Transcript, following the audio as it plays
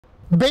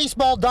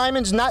Baseball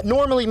diamonds not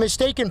normally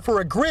mistaken for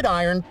a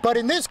gridiron, but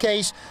in this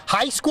case,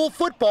 high school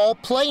football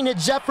playing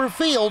at Zephyr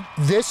Field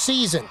this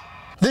season.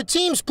 The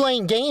teams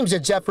playing games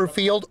at Zephyr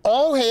Field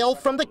all hail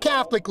from the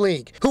Catholic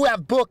League, who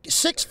have booked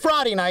 6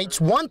 Friday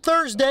nights, 1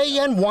 Thursday,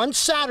 and 1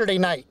 Saturday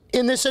night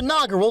in this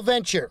inaugural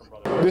venture.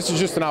 This is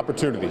just an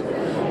opportunity,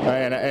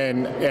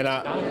 and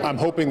I'm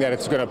hoping that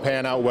it's going to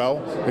pan out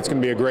well. It's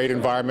going to be a great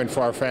environment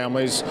for our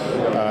families,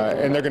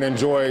 and they're going to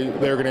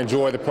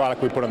enjoy the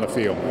product we put on the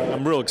field.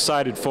 I'm real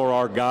excited for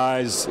our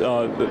guys,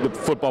 the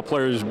football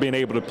players, being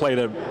able to play at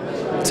a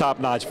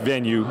top-notch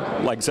venue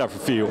like Zephyr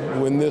Field.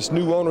 When this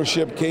new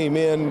ownership came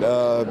in,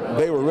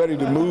 they were ready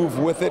to move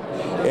with it,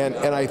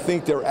 and I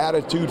think their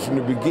attitude from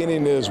the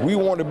beginning is we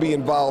want to be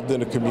involved in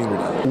the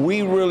community.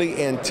 We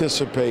really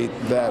anticipate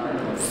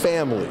that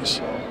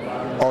families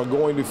are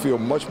going to feel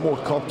much more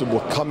comfortable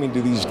coming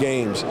to these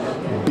games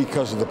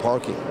because of the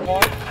parking.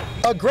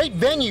 A great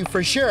venue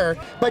for sure,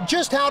 but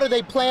just how do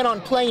they plan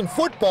on playing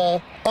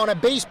football on a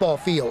baseball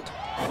field?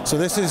 So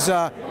this is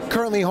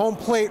currently home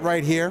plate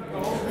right here.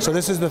 So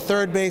this is the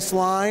third base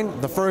line,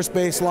 the first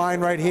base line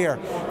right here.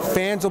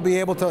 Fans will be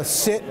able to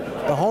sit,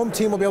 the home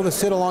team will be able to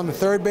sit along the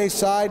third base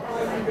side.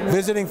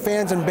 Visiting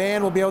fans and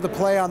band will be able to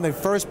play on the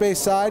first base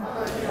side.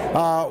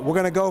 We're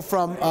going to go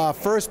from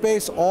first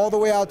base all the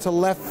way out to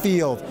left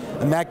field,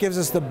 and that gives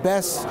us the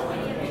best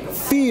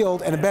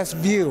field and the best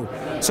view.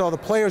 So the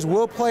players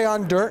will play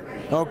on dirt,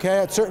 okay,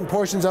 at certain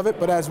portions of it,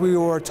 but as we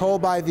were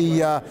told by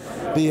the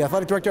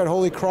athletic director at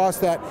Holy Cross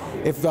that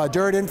if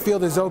dirt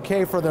infield is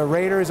okay for the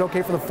Raiders,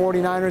 okay for the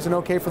 49ers, and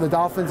okay for the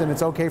Dolphins, and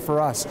it's okay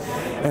for us.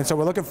 And so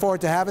we're looking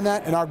forward to having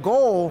that, and our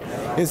goal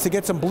is to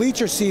get some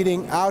bleacher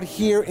seating out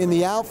here in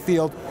the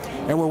outfield,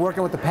 and we're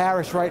working with the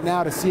parish right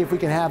now to see if we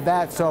can have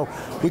that so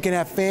we can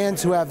have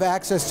fans who have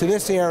access to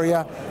this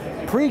area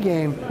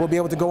pre-game will be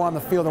able to go on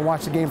the field and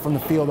watch the game from the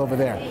field over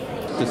there.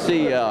 To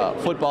see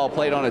football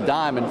played on a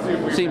diamond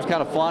seems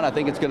kind of fun. I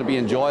think it's going to be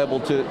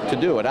enjoyable to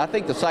do it. I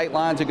think the sight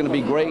lines are going to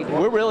be great.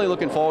 We're really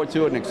looking forward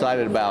to it and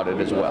excited about it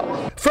as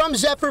well. From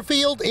Zephyr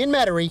Field in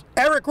Metairie,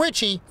 Eric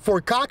Ritchie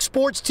for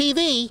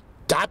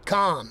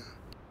CoxSportsTV.com.